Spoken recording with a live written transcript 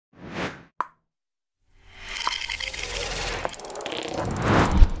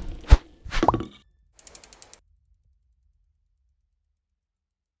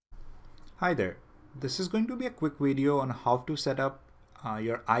Hi there. This is going to be a quick video on how to set up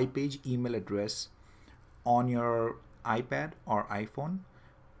your iPage email address on your iPad or iPhone.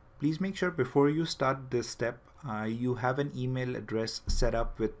 Please make sure before you start this step, you have an email address set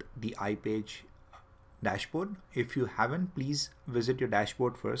up with the iPage dashboard. If you haven't, please visit your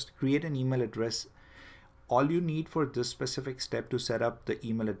dashboard first, create an email address. All you need for this specific step to set up the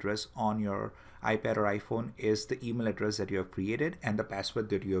email address on your iPad or iPhone is the email address that you have created and the password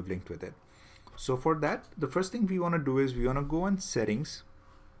that you have linked with it. So for that, the first thing we want to do is we want to go on settings.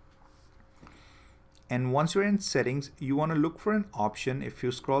 And once you're in settings, you want to look for an option. If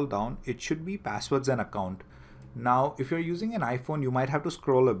you scroll down, it should be passwords and account. Now, if you're using an iPhone, you might have to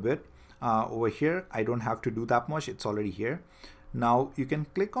scroll a bit. Over here, I don't have to do that much. It's already here. Now you can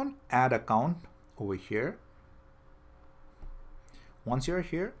click on add account over here. Once you're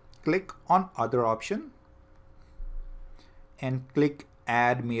here, click on other option and click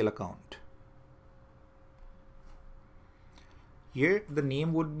add mail account. Here the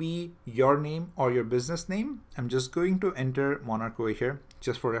name would be your name or your business name. I'm just going to enter Monarch over here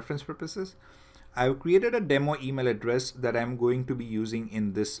just for reference purposes. I've created a demo email address that I'm going to be using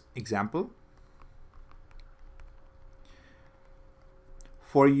in this example.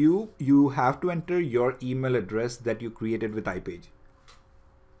 For you, you have to enter your email address that you created with iPage.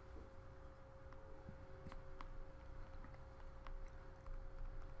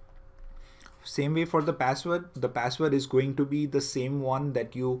 Same way for the password is going to be the same one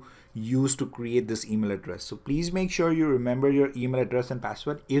that you use to create this email address. So please make sure you remember your email address and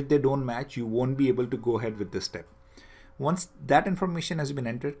password. If they don't match, you won't be able to go ahead with this step. Once that information has been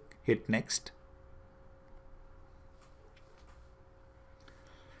entered, hit next.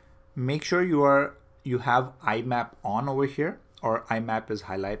 Make sure you have IMAP on over here, or IMAP is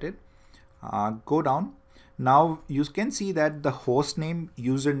highlighted. Go down. Now you can see that the host name,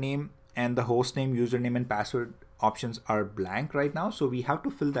 username, and the host name, username, and password options are blank right now. So we have to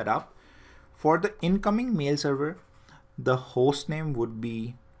fill that up. For the incoming mail server, the host name would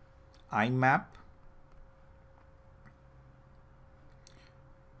be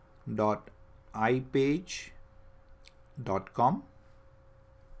imap.ipage.com.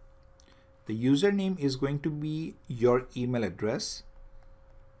 The username is going to be your email address.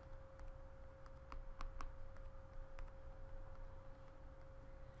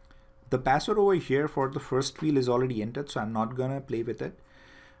 The password over here for the first field is already entered, so I'm not gonna play with it.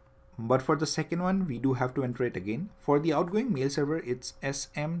 But for the second one, we do have to enter it again. For the outgoing mail server, it's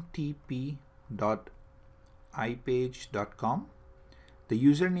smtp.ipage.com. The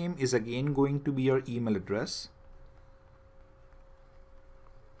username is again going to be your email address.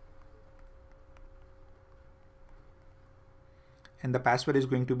 And the password is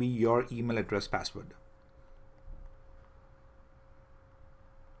going to be your email address password.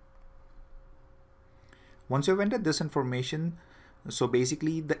 Once you've entered this information, so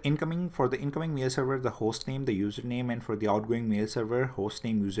basically for the incoming mail server, the host name, the username, and for the outgoing mail server, host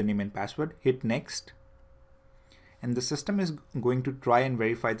name, username, and password, hit next. And the system is going to try and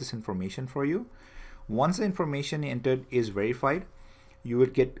verify this information for you. Once the information entered is verified, you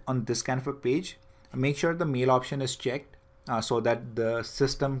would get on this kind of a page. Make sure the mail option is checked so that the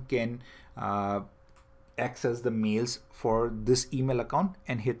system can access the mails for this email account,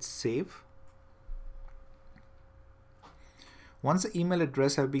 and hit save. Once the email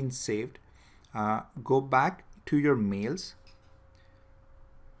address has been saved, go back to your mails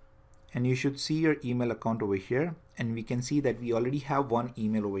and you should see your email account over here, and we can see that we already have one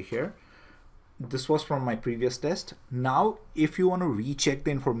email over here. This was from my previous test. Now if you want to recheck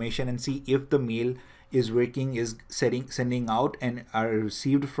the information and see if the mail is working, is sending out and are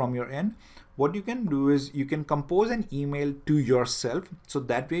received from your end, what you can do is you can compose an email to yourself, so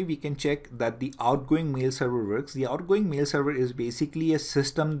that way we can check that the outgoing mail server works. The outgoing mail server is basically a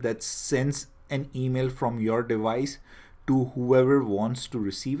system that sends an email from your device to whoever wants to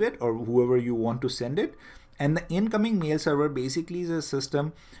receive it or whoever you want to send it. And the incoming mail server basically is a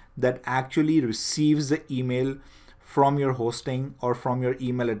system that actually receives the email from your hosting or from your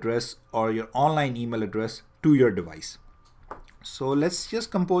email address or your online email address to your device. So let's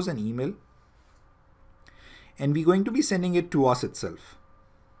just compose an email, and we're going to be sending it to us itself.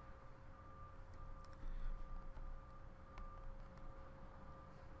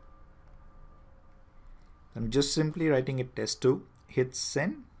 I'm just simply writing it test2, hit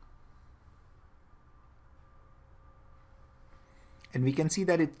send. And we can see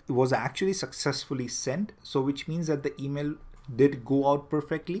that it was actually successfully sent. So which means that the email did go out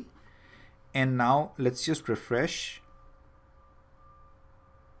perfectly. And now let's just refresh.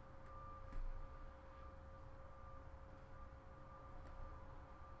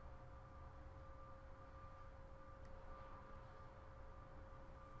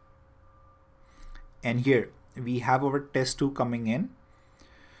 And here we have our test 2 coming in.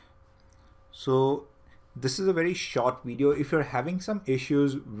 So this is a very short video. If you're having some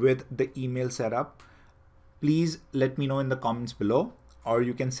issues with the email setup, please let me know in the comments below, or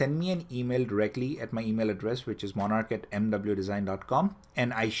you can send me an email directly at my email address, which is monarch@mwdesign.com,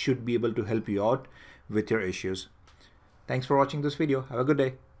 and I should be able to help you out with your issues. Thanks for watching this video. Have a good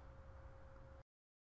day.